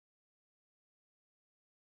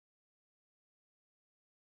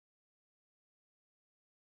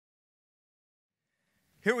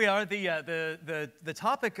Here we are. The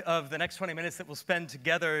topic of the next 20 minutes that we'll spend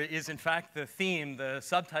together is, in fact, the theme, the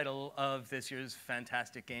subtitle of this year's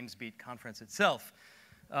fantastic GamesBeat conference itself.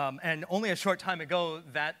 And only a short time ago,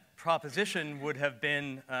 that proposition would have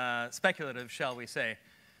been speculative, shall we say.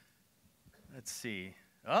 Let's see.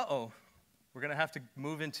 Uh-oh. We're going to have to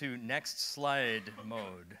move into next slide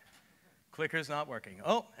mode. Clicker's not working.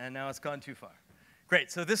 Oh, and now it's gone too far. Great.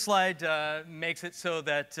 So this slide makes it so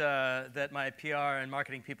that, that my PR and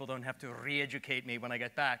marketing people don't have to re-educate me when I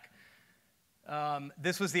get back.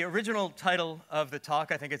 This was the original title of the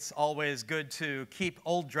talk. I think it's always good to keep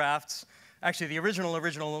old drafts. Actually, the original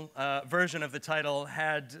version of the title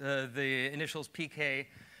had the initials PK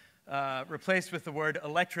replaced with the word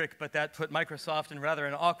electric, but that put Microsoft in rather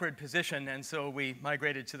an awkward position, and so we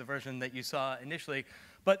migrated to the version that you saw initially.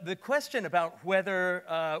 But the question about whether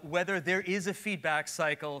there is a feedback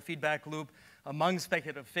cycle, feedback loop among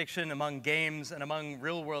speculative fiction, among games, and among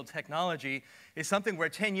real-world technology is something where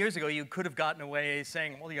 10 years ago you could have gotten away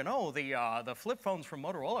saying, well, you know, the flip phones from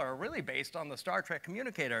Motorola are really based on the Star Trek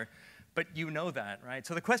communicator. But you know that, right?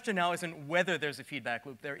 So the question now isn't whether there's a feedback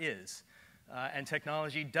loop. There is. And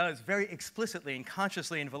technology does very explicitly and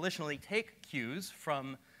consciously and volitionally take cues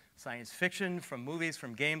from science fiction, from movies,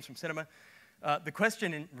 from games, from cinema. The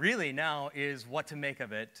question really now is what to make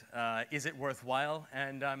of it. Is it worthwhile?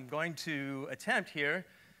 And I'm going to attempt here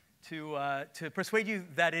to persuade you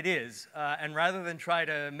that it is. And rather than try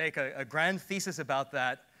to make a grand thesis about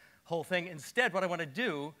that whole thing, instead what I want to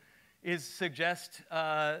do is suggest,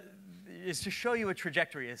 is to show you a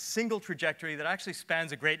trajectory, a single trajectory that actually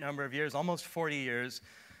spans a great number of years, almost 40 years.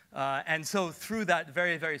 And so through that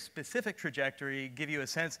very, very specific trajectory, give you a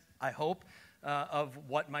sense, I hope, of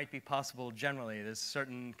what might be possible generally. There's a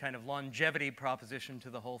certain kind of longevity proposition to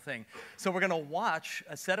the whole thing. So we're going to watch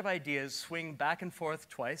a set of ideas swing back and forth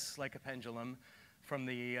twice, like a pendulum, from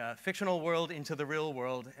the fictional world into the real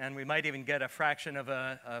world, and we might even get a fraction of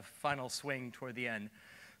a final swing toward the end.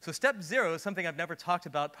 So step 0 is something I've never talked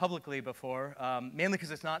about publicly before, mainly because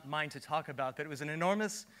it's not mine to talk about, but it was an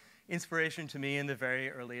enormous inspiration to me in the very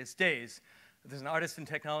earliest days. There's an artist and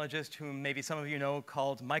technologist whom maybe some of you know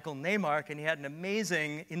called Michael Neymark, and he had an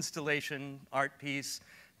amazing installation, art piece,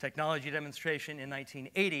 technology demonstration in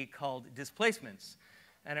 1980 called Displacements.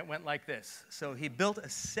 And it went like this. So he built a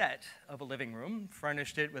set of a living room,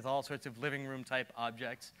 furnished it with all sorts of living room type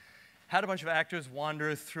objects, had a bunch of actors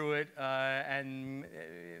wander through it and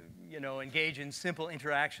you know, engage in simple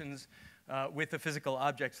interactions with the physical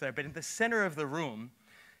objects there. But in the center of the room,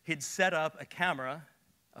 he'd set up a camera,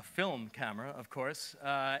 a film camera, of course,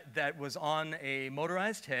 that was on a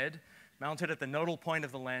motorized head, mounted at the nodal point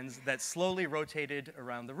of the lens that slowly rotated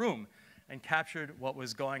around the room and captured what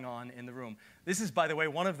was going on in the room. This is, by the way,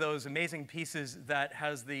 one of those amazing pieces that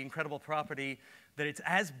has the incredible property that it's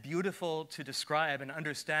as beautiful to describe and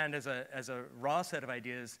understand as a raw set of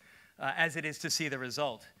ideas as it is to see the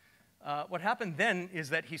result. What happened then is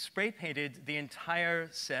that he spray painted the entire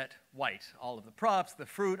set white. All of the props, the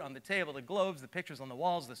fruit on the table, the globes, the pictures on the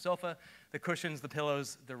walls, the sofa, the cushions, the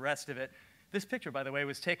pillows, the rest of it. This picture, by the way,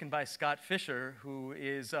 was taken by Scott Fisher, who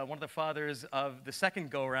is one of the fathers of the second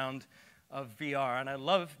go-around of VR. And I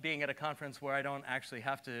love being at a conference where I don't actually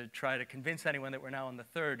have to try to convince anyone that we're now on the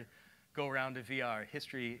third go-around of VR.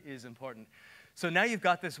 History is important. So now you've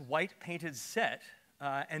got this white painted set,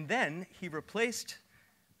 and then he replaced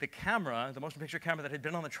the camera, the motion picture camera that had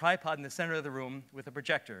been on the tripod in the center of the room, with a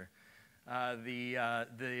projector.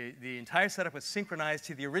 The entire setup was synchronized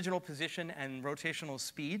to the original position and rotational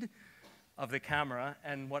speed of the camera,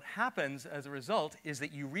 and what happens as a result is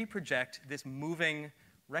that you reproject this moving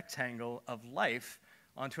rectangle of life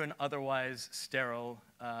onto an otherwise sterile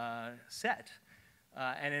set.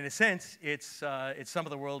 And in a sense, it's some of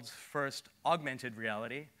the world's first augmented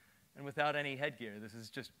reality, and without any headgear. This is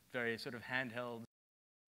just very sort of handheld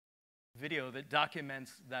video that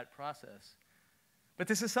documents that process. But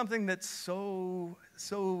this is something that's so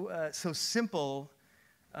simple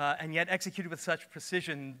and yet executed with such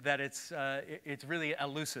precision that it's really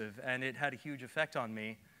elusive, and it had a huge effect on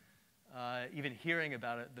me, even hearing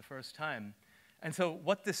about it the first time. And so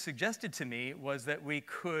what this suggested to me was that we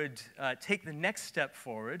could take the next step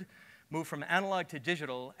forward, move from analog to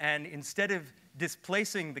digital, and instead of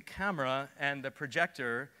displacing the camera and the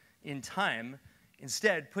projector in time,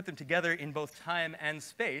 instead put them together in both time and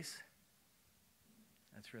space.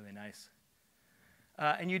 That's really nice.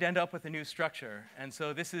 And you'd end up with a new structure. And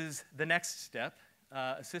so this is the next step,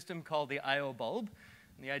 a system called the I/O bulb.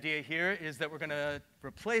 And the idea here is that we're going to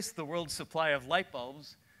replace the world's supply of light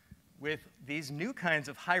bulbs with these new kinds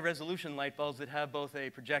of high-resolution light bulbs that have both a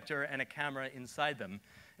projector and a camera inside them.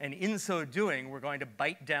 And in so doing, we're going to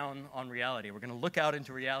bite down on reality. We're going to look out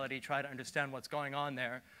into reality, try to understand what's going on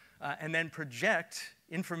there, and then project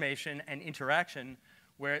information and interaction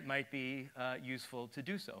where it might be useful to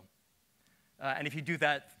do so. And if you do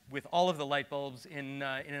that with all of the light bulbs in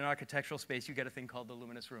an architectural space, you get a thing called the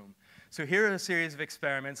luminous room. So here are a series of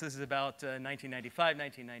experiments. This is about 1995,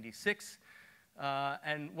 1996.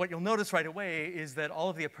 And what you'll notice right away is that all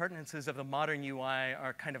of the appurtenances of the modern UI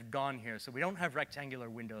are kind of gone here. So we don't have rectangular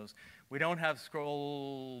windows. We don't have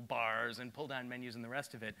scroll bars and pull-down menus and the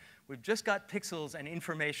rest of it. We've just got pixels and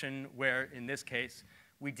information where, in this case,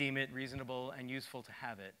 we deem it reasonable and useful to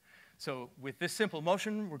have it. So with this simple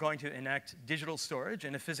motion, we're going to enact digital storage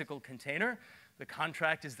in a physical container. The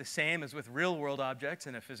contract is the same as with real-world objects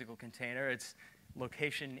in a physical container. It's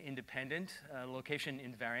location independent, location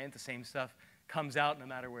invariant. The same stuff comes out no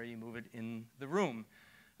matter where you move it in the room.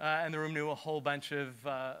 And the room knew a whole bunch of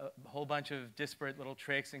disparate little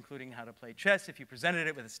tricks, including how to play chess if you presented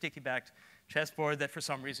it with a sticky-backed chessboard that for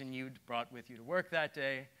some reason you'd brought with you to work that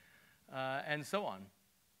day, and so on.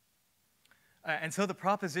 And so the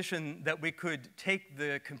proposition that we could take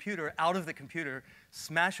the computer out of the computer,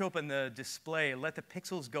 smash open the display, let the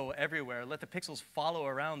pixels go everywhere, let the pixels follow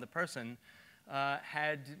around the person,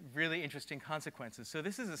 had really interesting consequences. So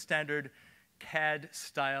this is a standard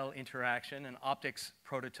CAD-style interaction, an optics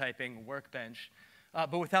prototyping workbench,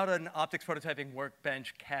 but without an optics prototyping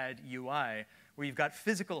workbench CAD UI, where you've got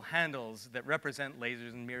physical handles that represent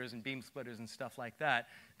lasers and mirrors and beam splitters and stuff like that,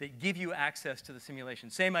 that give you access to the simulation.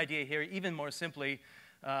 Same idea here, even more simply,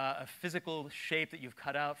 a physical shape that you've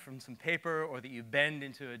cut out from some paper or that you bend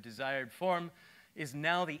into a desired form is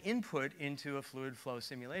now the input into a fluid flow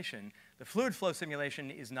simulation. The fluid flow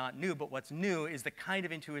simulation is not new, but what's new is the kind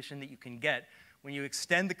of intuition that you can get when you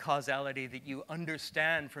extend the causality that you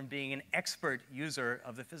understand from being an expert user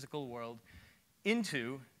of the physical world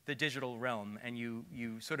into the digital realm, and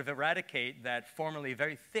you sort of eradicate that formerly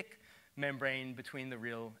very thick membrane between the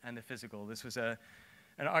real and the physical. This was an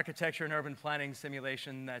architecture and urban planning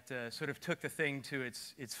simulation that sort of took the thing to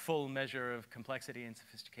its full measure of complexity and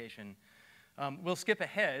sophistication. We'll skip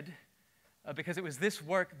ahead because it was this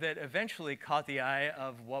work that eventually caught the eye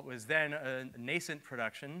of what was then a nascent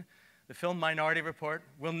production, the film Minority Report.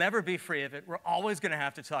 We'll never be free of it. We're always going to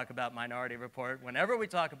have to talk about Minority Report. Whenever we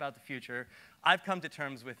talk about the future, I've come to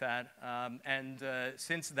terms with that.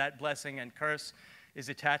 Since that blessing and curse is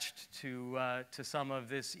attached to some of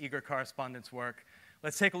this eager correspondence work,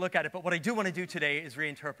 let's take a look at it. But what I do want to do today is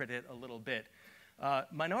reinterpret it a little bit.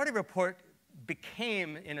 Minority Report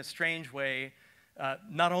became, in a strange way,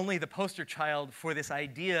 not only the poster child for this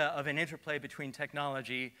idea of an interplay between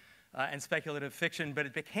technology and speculative fiction, but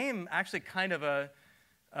it became actually kind of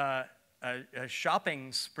a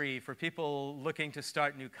shopping spree for people looking to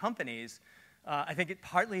start new companies. I think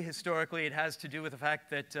partly historically it has to do with the fact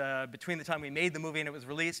that between the time we made the movie and it was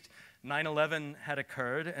released, 9/11 had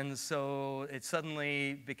occurred, and so it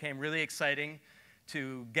suddenly became really exciting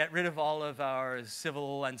to get rid of all of our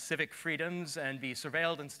civil and civic freedoms and be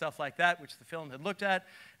surveilled and stuff like that, which the film had looked at.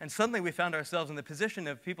 And suddenly we found ourselves in the position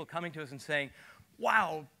of people coming to us and saying,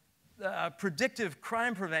 wow, predictive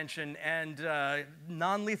crime prevention and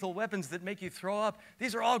non-lethal weapons that make you throw up,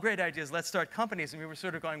 these are all great ideas, let's start companies. And we were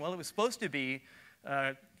sort of going, well, it was supposed to be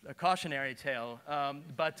a cautionary tale,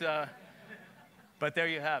 but there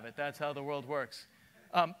you have it. That's how the world works.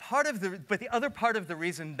 But the other part of the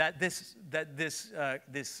reason that this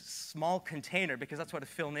small container, because that's what a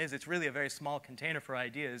film is, it's really a very small container for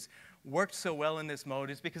ideas, worked so well in this mode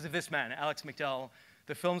is because of this man, Alex McDowell,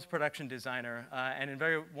 the film's production designer. And in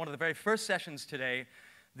one of the very first sessions today,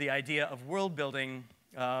 the idea of world building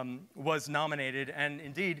was nominated. And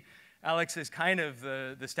indeed, Alex is kind of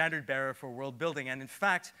the standard bearer for world building. And in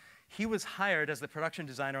fact, he was hired as the production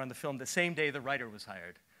designer on the film the same day the writer was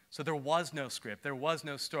hired. So there was no script, there was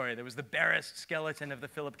no story. There was the barest skeleton of the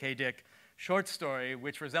Philip K. Dick short story,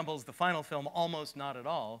 which resembles the final film almost not at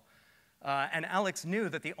all. And Alex knew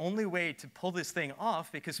that the only way to pull this thing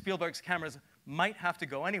off, because Spielberg's cameras might have to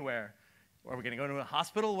go anywhere. Are we going to go into a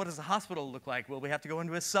hospital? What does a hospital look like? Will we have to go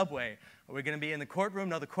into a subway? Are we going to be in the courtroom?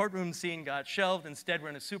 No, the courtroom scene got shelved. Instead, we're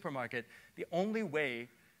in a supermarket. The only way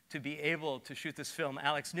to be able to shoot this film,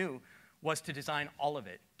 Alex knew, was to design all of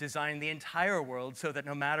it, design the entire world so that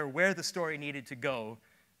no matter where the story needed to go,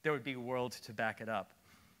 there would be a world to back it up.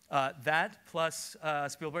 That plus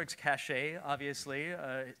Spielberg's cachet, obviously,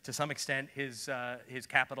 to some extent his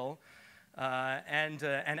capital, and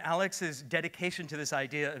Alex's dedication to this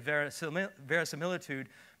idea of verisimilitude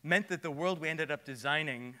meant that the world we ended up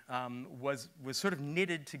designing was sort of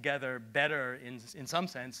knitted together better in some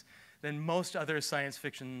sense than most other science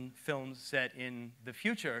fiction films set in the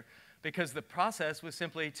future, because the process was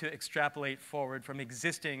simply to extrapolate forward from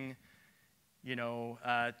existing,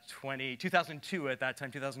 2002 at that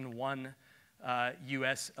time, 2001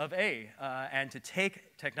 US of A, and to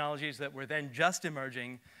take technologies that were then just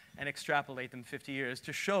emerging and extrapolate them 50 years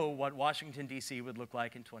to show what Washington, D.C. would look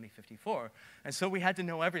like in 2054. And so we had to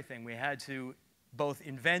know everything. We had to both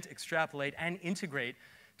invent, extrapolate, and integrate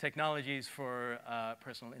technologies for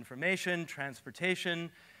personal information,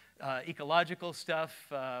 transportation, ecological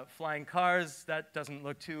stuff, flying cars. That doesn't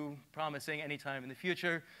look too promising anytime in the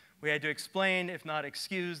future. We had to explain, if not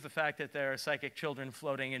excuse, the fact that there are psychic children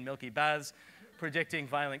floating in milky baths, predicting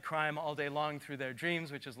violent crime all day long through their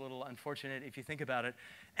dreams, which is a little unfortunate if you think about it,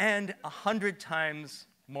 and 100 times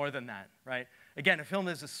more than that, right? Again, a film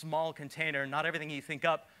is a small container. Not everything you think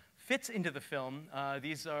up fits into the film.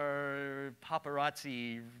 These are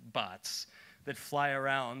paparazzi bots that fly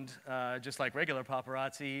around just like regular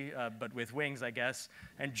paparazzi, but with wings, I guess,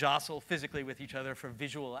 and jostle physically with each other for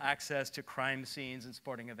visual access to crime scenes and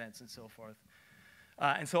sporting events and so forth.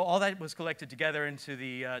 And so all that was collected together into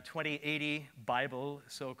the 2080 Bible,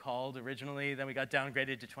 so-called, originally. Then we got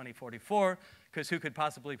downgraded to 2044, because who could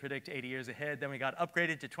possibly predict 80 years ahead? Then we got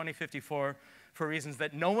upgraded to 2054 for reasons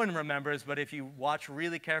that no one remembers, but if you watch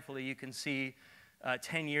really carefully, you can see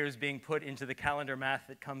 10 years being put into the calendar math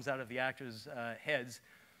that comes out of the actors' heads.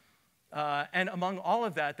 And among all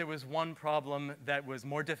of that, there was one problem that was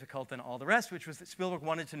more difficult than all the rest, which was that Spielberg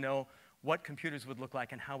wanted to know what computers would look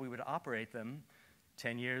like and how we would operate them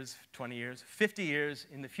 10 years, 20 years, 50 years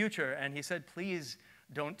in the future. And he said, please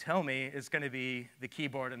don't tell me it's going to be the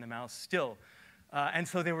keyboard and the mouse still. And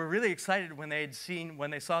so they were really excited when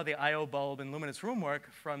they saw the I/O bulb and luminous room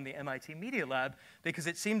work from the MIT Media Lab, because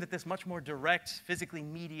it seemed that this much more direct, physically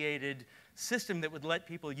mediated system that would let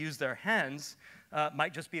people use their hands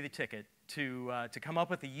might just be the ticket to come up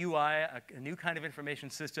with a UI, a new kind of information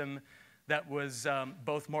system that was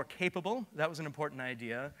both more capable. That was an important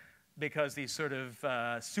idea, because these sort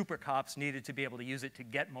of super cops needed to be able to use it to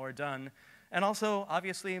get more done, and also,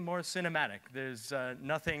 obviously, more cinematic. There's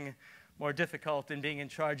nothing more difficult than being in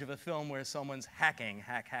charge of a film where someone's hacking,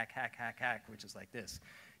 hack, which is like this.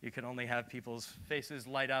 You can only have people's faces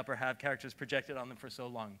light up or have characters projected on them for so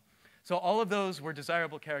long. So all of those were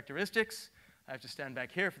desirable characteristics. I have to stand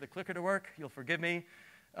back here for the clicker to work. You'll forgive me.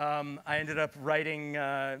 I ended up writing,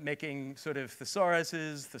 making sort of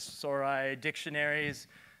thesauruses, thesauri, dictionaries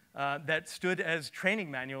that stood as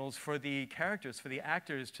training manuals for the characters, for the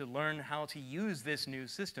actors, to learn how to use this new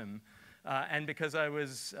system. And because I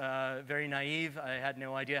was very naive, I had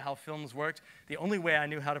no idea how films worked, the only way I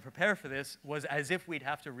knew how to prepare for this was as if we'd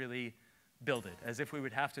have to really build it, as if we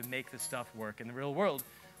would have to make the stuff work in the real world,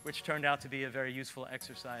 which turned out to be a very useful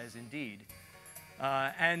exercise indeed.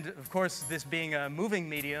 And of course, this being a moving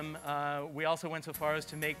medium, we also went so far as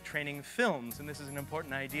to make training films, and this is an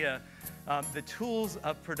important idea. The tools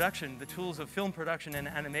of production, the tools of film production and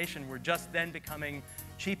animation were just then becoming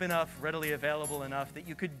cheap enough, readily available enough that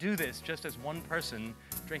you could do this just as one person,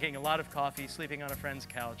 drinking a lot of coffee, sleeping on a friend's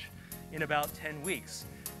couch, in about 10 weeks.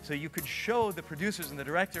 So you could show the producers and the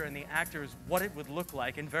director and the actors what it would look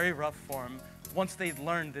like in very rough form once they'd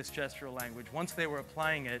learned this gestural language, once they were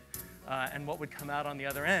applying it, and what would come out on the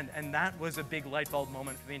other end. And that was a big light bulb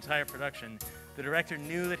moment for the entire production. The director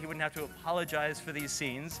knew that he wouldn't have to apologize for these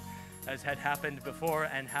scenes, as had happened before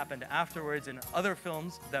and happened afterwards in other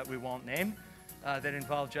films that we won't name, that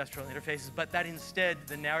involved gestural interfaces, but that instead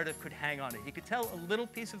the narrative could hang on it. He could tell a little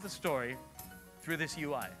piece of the story through this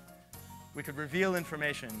UI. We could reveal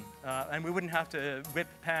information, and we wouldn't have to whip,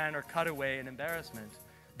 pan, or cut away in embarrassment.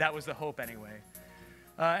 That was the hope anyway.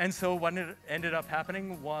 And so what ended up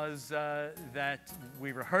happening was that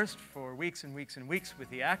we rehearsed for weeks and weeks and weeks with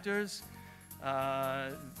the actors.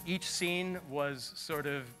 Each scene was sort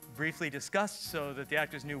of briefly discussed so that the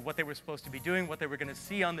actors knew what they were supposed to be doing, what they were going to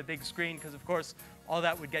see on the big screen, because of course all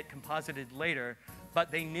that would get composited later,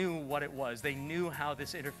 but they knew what it was. They knew how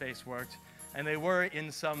this interface worked, and they were,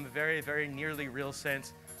 in some very, very nearly real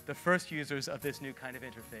sense, the first users of this new kind of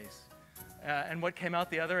interface. And what came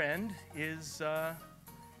out the other end is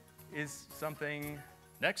something.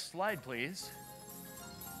 Next slide, please.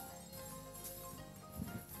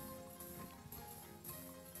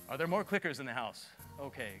 Are there more clickers in the house?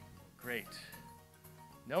 Okay, great.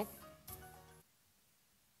 Nope.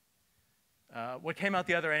 What came out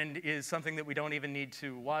the other end is something that we don't even need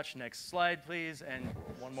to watch. Next slide, please, and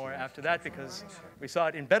one more after that, because we saw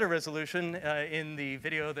it in better resolution in the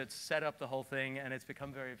video that set up the whole thing, and it's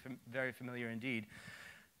become very, very familiar indeed.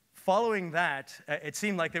 Following that, it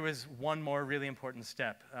seemed like there was one more really important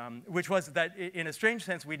step, which was that in a strange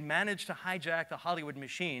sense, we'd managed to hijack the Hollywood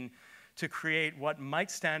machine to create what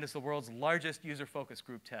might stand as the world's largest user focus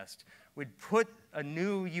group test. We'd put a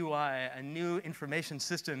new UI, a new information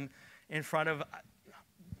system in front of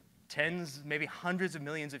tens, maybe hundreds of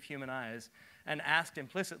millions of human eyes, and asked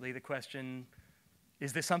implicitly the question,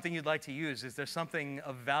 is this something you'd like to use? Is there something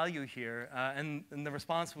of value here? And the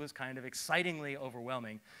response was kind of excitingly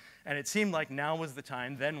overwhelming. And it seemed like now was the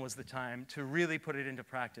time, then was the time, to really put it into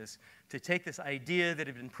practice, to take this idea that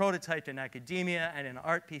had been prototyped in academia and in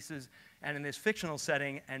art pieces and in this fictional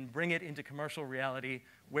setting and bring it into commercial reality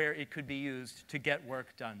where it could be used to get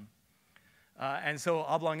work done. And so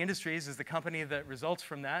Oblong Industries is the company that results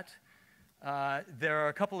from that. There are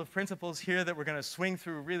a couple of principles here that we're going to swing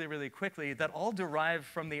through really, really quickly that all derive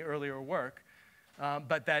from the earlier work,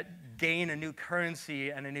 but that gain a new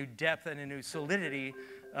currency and a new depth and a new solidity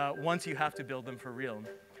once you have to build them for real.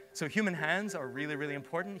 So human hands are really, really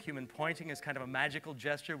important. Human pointing is kind of a magical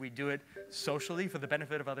gesture. We do it socially for the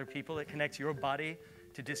benefit of other people. It connects your body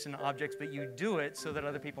to distant objects, but you do it so that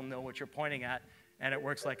other people know what you're pointing at, and it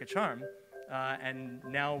works like a charm. And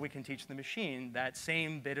now we can teach the machine that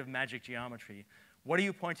same bit of magic geometry. What are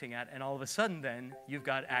you pointing at? And all of a sudden, then, you've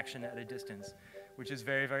got action at a distance, which is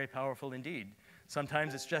very, very powerful indeed.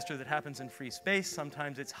 Sometimes it's gesture that happens in free space.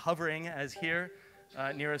 Sometimes it's hovering, as here,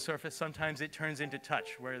 near a surface. Sometimes it turns into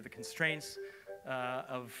touch, where the constraints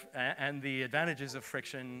and the advantages of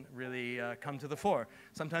friction really come to the fore.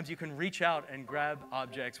 Sometimes you can reach out and grab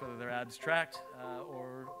objects, whether they're abstract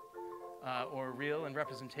or real and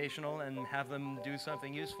representational, and have them do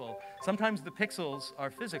something useful. Sometimes the pixels are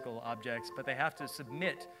physical objects, but they have to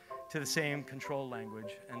submit to the same control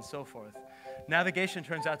language, and so forth. Navigation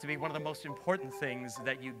turns out to be one of the most important things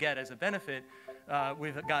that you get as a benefit.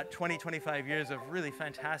 We've got 20, 25 years of really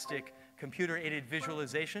fantastic computer-aided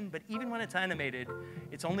visualization, but even when it's animated,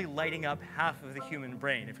 it's only lighting up half of the human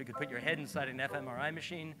brain. If we could put your head inside an fMRI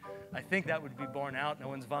machine, I think that would be borne out. No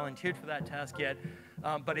one's volunteered for that task yet.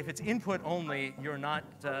 But if it's input only, you're not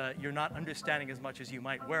understanding as much as you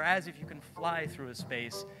might. Whereas if you can fly through a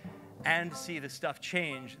space and see the stuff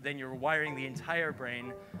change, then you're wiring the entire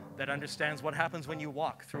brain that understands what happens when you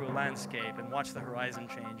walk through a landscape and watch the horizon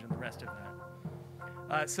change and the rest of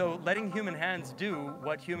that. So letting human hands do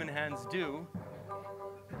what human hands do.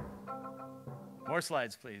 More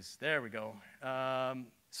slides, please. There we go.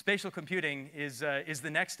 Spatial computing is the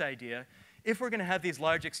next idea. If we're going to have these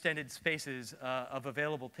large extended spaces of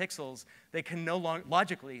available pixels, they can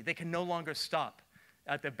logically, they can no longer stop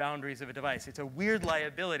at the boundaries of a device. It's a weird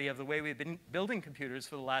liability of the way we've been building computers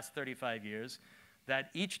for the last 35 years, that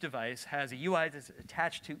each device has a UI that's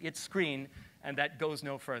attached to its screen, and that goes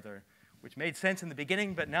no further, which made sense in the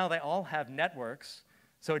beginning, but now they all have networks,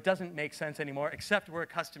 so it doesn't make sense anymore, except we're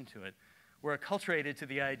accustomed to it. We're acculturated to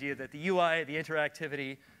the idea that the UI, the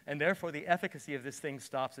interactivity, and therefore the efficacy of this thing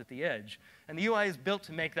stops at the edge. And the UI is built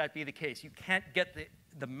to make that be the case. You can't get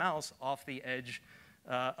the mouse off the edge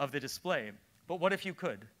of the display. But what if you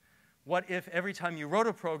could? What if every time you wrote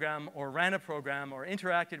a program or ran a program or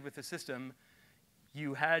interacted with the system,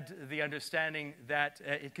 you had the understanding that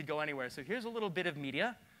it could go anywhere? So here's a little bit of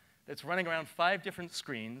media that's running around 5 different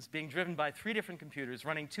screens, being driven by 3 different computers,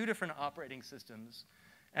 running 2 different operating systems,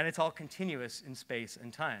 and it's all continuous in space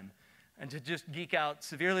and time. And to just geek out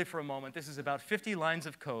severely for a moment, this is about 50 lines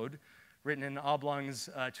of code written in Oblong's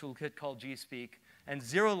toolkit called GSpeak, and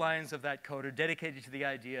 0 lines of that code are dedicated to the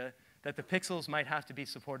idea that the pixels might have to be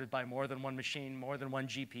supported by more than one machine, more than one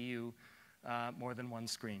GPU, more than one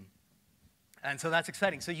screen. And so that's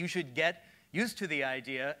exciting. So you should get used to the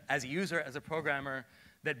idea as a user, as a programmer,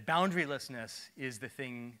 that boundarylessness is the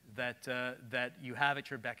thing that you have at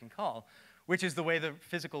your beck and call, which is the way the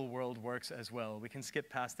physical world works as well. We can skip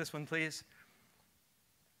past this one, please.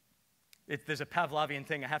 There's a Pavlovian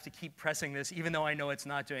thing. I have to keep pressing this, even though I know it's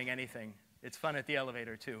not doing anything. It's fun at the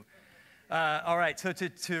elevator, too. All right, so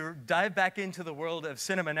to dive back into the world of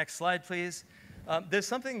cinema, next slide, please. There's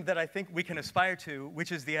something that I think we can aspire to,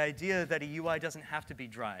 which is the idea that a UI doesn't have to be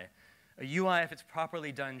dry. A UI, if it's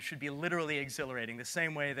properly done, should be literally exhilarating, the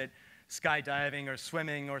same way that skydiving or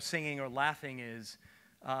swimming or singing or laughing is.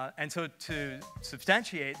 And so to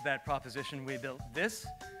substantiate that proposition, we built this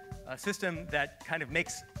system that kind of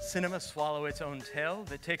makes cinema swallow its own tail,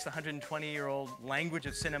 that takes the 120-year-old language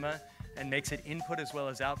of cinema and makes it input as well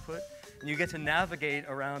as output. And you get to navigate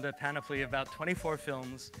around a panoply of about 24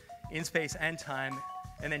 films in space and time,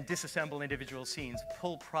 and then disassemble individual scenes,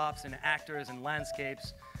 pull props and actors and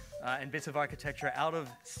landscapes and bits of architecture out of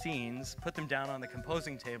scenes, put them down on the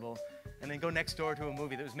composing table, and then go next door to a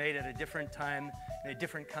movie that was made at a different time, in a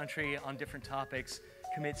different country, on different topics,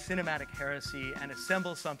 commit cinematic heresy, and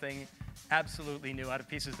assemble something absolutely new out of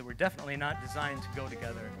pieces that were definitely not designed to go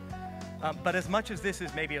together. But as much as this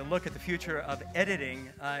is maybe a look at the future of editing,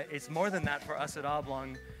 it's more than that for us at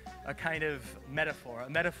Oblong, a kind of metaphor, a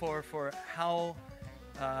metaphor for how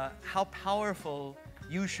powerful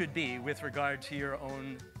you should be with regard to your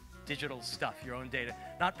own digital stuff, your own data.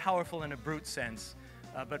 Not powerful in a brute sense,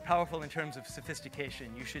 but powerful in terms of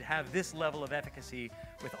sophistication. You should have this level of efficacy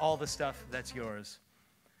with all the stuff that's yours.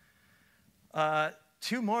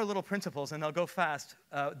 Two more little principles, and I'll go fast.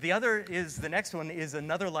 The next one is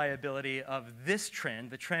another liability of this trend,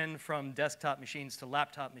 the trend from desktop machines to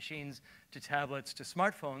laptop machines to tablets to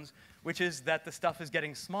smartphones, which is that the stuff is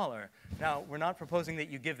getting smaller. Now, we're not proposing that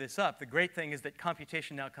you give this up. The great thing is that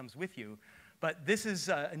computation now comes with you. But this is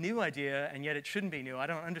a new idea, and yet it shouldn't be new. I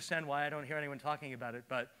don't understand why I don't hear anyone talking about it,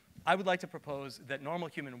 but I would like to propose that normal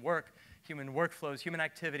human work, human workflows, human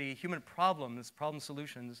activity, human problems, problem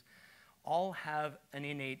solutions, all have an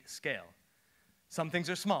innate scale. Some things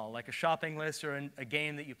are small, like a shopping list or a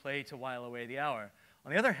game that you play to while away the hour.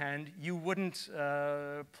 On the other hand, you wouldn't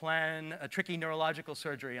plan a tricky neurological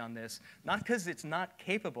surgery on this, not because it's not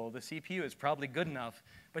capable, the CPU is probably good enough,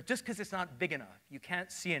 but just because it's not big enough. You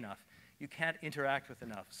can't see enough. You can't interact with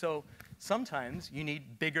enough. So sometimes you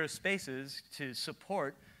need bigger spaces to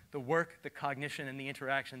support the work, the cognition, and the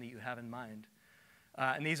interaction that you have in mind.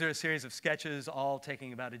 And these are a series of sketches, all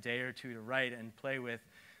taking about a day or two to write and play with,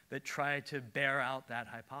 that try to bear out that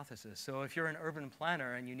hypothesis. So if you're an urban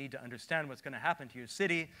planner and you need to understand what's going to happen to your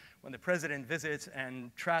city when the president visits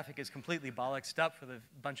and traffic is completely bollocksed up for the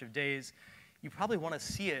bunch of days, you probably want to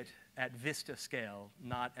see it at Vista scale,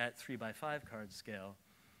 not at 3x5 card scale.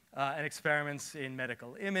 And experiments in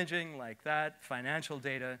medical imaging like that, financial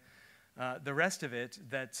data, the rest of it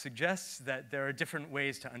that suggests that there are different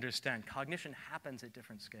ways to understand. Cognition happens at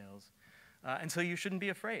different scales. And so you shouldn't be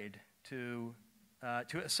afraid to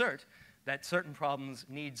assert that certain problems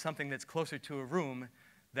need something that's closer to a room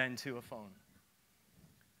than to a phone.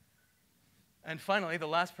 And finally, the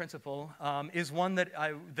last principle is one that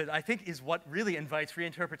I think is what really invites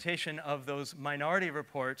reinterpretation of those Minority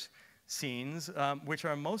Report scenes, which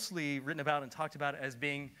are mostly written about and talked about as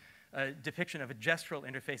being a depiction of a gestural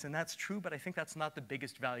interface, and that's true, but I think that's not the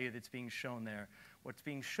biggest value that's being shown there. What's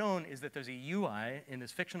being shown is that there's a UI in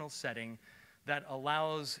this fictional setting that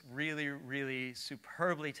allows really, really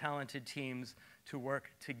superbly talented teams to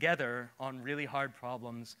work together on really hard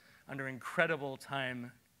problems under incredible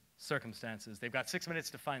time circumstances. They've got 6 minutes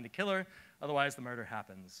to find the killer, otherwise the murder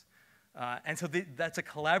happens. And so that's a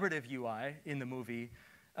collaborative UI in the movie.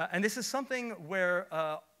 And this is something where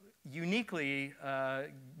uniquely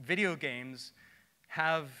video games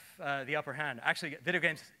have the upper hand. Actually, video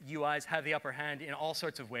games UIs have the upper hand in all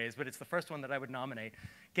sorts of ways, but it's the first one that I would nominate.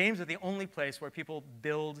 Games are the only place where people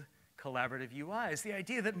build collaborative UIs. The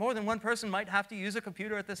idea that more than one person might have to use a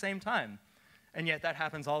computer at the same time. And yet that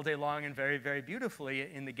happens all day long and very, very beautifully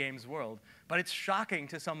in the games world. But it's shocking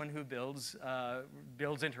to someone who builds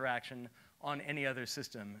interaction on any other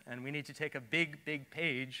system. And we need to take a big, big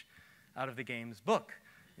page out of the games book.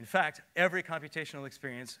 In fact, every computational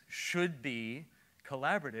experience should be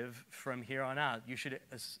collaborative from here on out. You should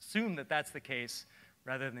assume that that's the case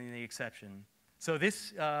rather than the exception. So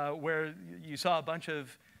this, where you saw a bunch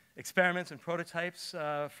of experiments and prototypes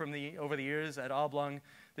over the years at Oblong,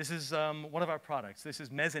 this is one of our products. This is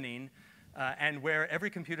Mezzanine, and where every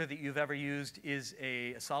computer that you've ever used is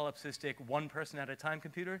a solipsistic, one person at a time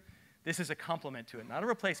computer, this is a complement to it. Not a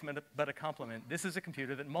replacement, but a complement. This is a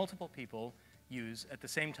computer that multiple people use at the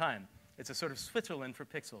same time. It's a sort of Switzerland for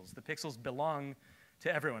pixels. The pixels belong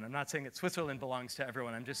to everyone. I'm not saying that Switzerland belongs to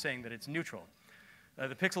everyone. I'm just saying that it's neutral.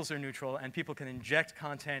 The pixels are neutral, and people can inject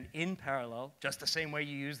content in parallel, just the same way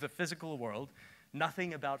you use the physical world.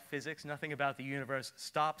 Nothing about physics, nothing about the universe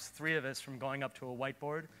stops three of us from going up to a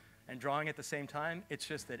whiteboard and drawing at the same time. It's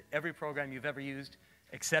just that every program you've ever used,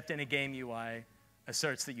 except in a game UI,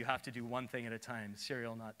 asserts that you have to do one thing at a time,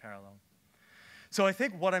 serial, not parallel. So I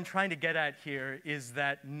think what I'm trying to get at here is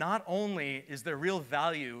that not only is there real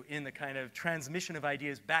value in the kind of transmission of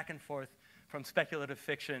ideas back and forth from speculative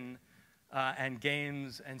fiction and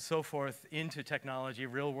games and so forth into technology,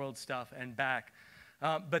 real-world stuff, and back,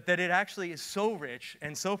 but that it actually is so rich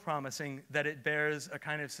and so promising that it bears a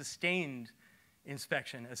kind of sustained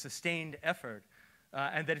inspection, a sustained effort,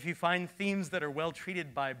 and that if you find themes that are well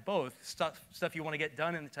treated by both, stuff you want to get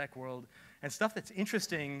done in the tech world, and stuff that's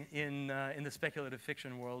interesting in the speculative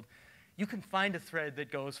fiction world, you can find a thread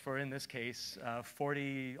that goes for, in this case,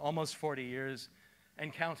 almost 40 years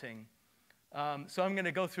and counting. So I'm going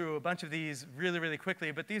to go through a bunch of these really, really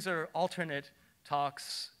quickly, but these are alternate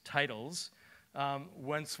talks titles.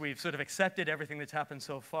 Once we've sort of accepted everything that's happened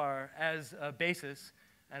so far as a basis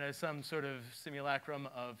and as some sort of simulacrum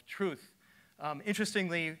of truth.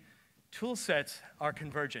 Interestingly, tool sets are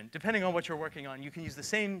convergent. Depending on what you're working on, you can use the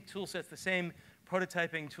same tool sets, the same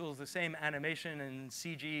prototyping tools, the same animation and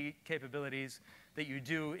CG capabilities that you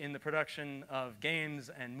do in the production of games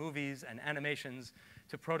and movies and animations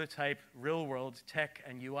to prototype real-world tech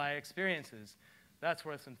and UI experiences. That's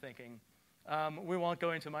worth some thinking. We won't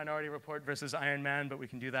go into Minority Report versus Iron Man, but we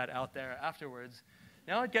can do that out there afterwards.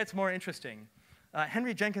 Now it gets more interesting.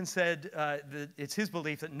 Henry Jenkins said that it's his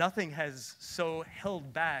belief that nothing has so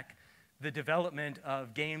held back the development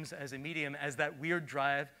of games as a medium as that weird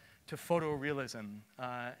drive to photorealism.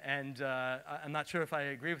 I'm not sure if I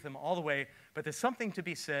agree with him all the way, but there's something to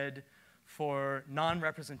be said for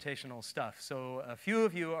non-representational stuff. So a few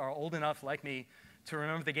of you are old enough, like me, to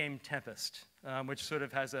remember the game Tempest, which sort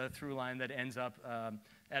of has a through line that ends up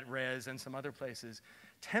at Rez and some other places.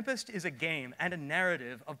 Tempest is a game and a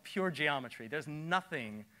narrative of pure geometry. There's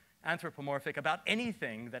nothing anthropomorphic about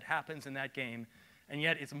anything that happens in that game, and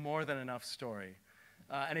yet it's more than enough story.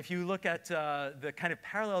 And if you look at the kind of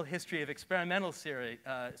parallel history of experimental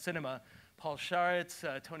cinema, Paul Scharitz,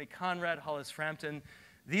 Tony Conrad, Hollis Frampton,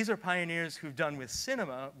 these are pioneers who've done with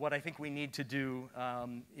cinema what I think we need to do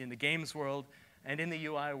in the games world and in the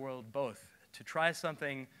UI world both, to try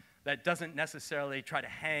something that doesn't necessarily try to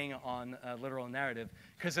hang on a literal narrative,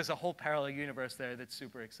 because there's a whole parallel universe there that's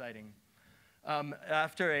super exciting.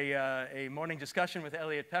 After a morning discussion with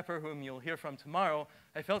Elliot Pepper, whom you'll hear from tomorrow,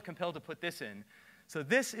 I felt compelled to put this in. So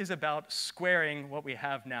this is about squaring what we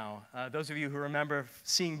have now. Those of you who remember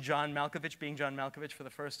seeing John Malkovich, being John Malkovich for the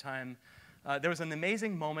first time, there was an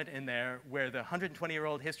amazing moment in there where the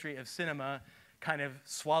 120-year-old history of cinema kind of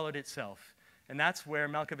swallowed itself. And that's where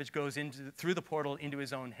Malkovich goes through the portal into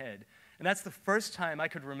his own head. And that's the first time I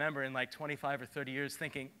could remember in like 25 or 30 years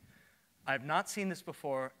thinking, I've not seen this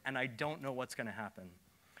before, and I don't know what's going to happen.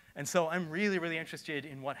 And so I'm really, really interested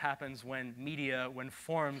in what happens when media, when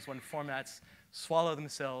forms, when formats swallow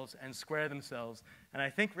themselves and square themselves. And I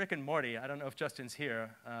think Rick and Morty, I don't know if Justin's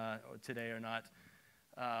here today or not,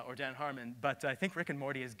 or Dan Harmon, but I think Rick and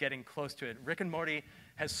Morty is getting close to it. Rick and Morty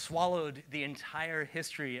has swallowed the entire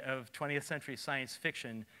history of 20th century science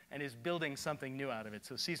fiction and is building something new out of it.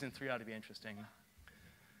 So season 3 ought to be interesting.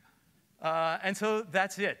 And so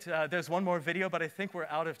that's it. There's one more video, but I think we're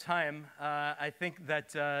out of time. I think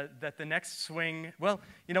that the next swing, well,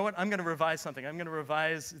 you know what? I'm going to revise something. I'm going to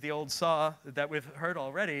revise the old saw that we've heard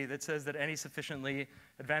already that says that any sufficiently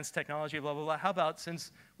advanced technology, blah, blah, blah. How about,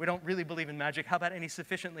 since we don't really believe in magic, how about any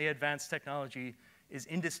sufficiently advanced technology is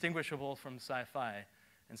indistinguishable from sci-fi?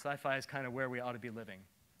 And sci-fi is kind of where we ought to be living.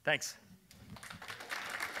 Thanks.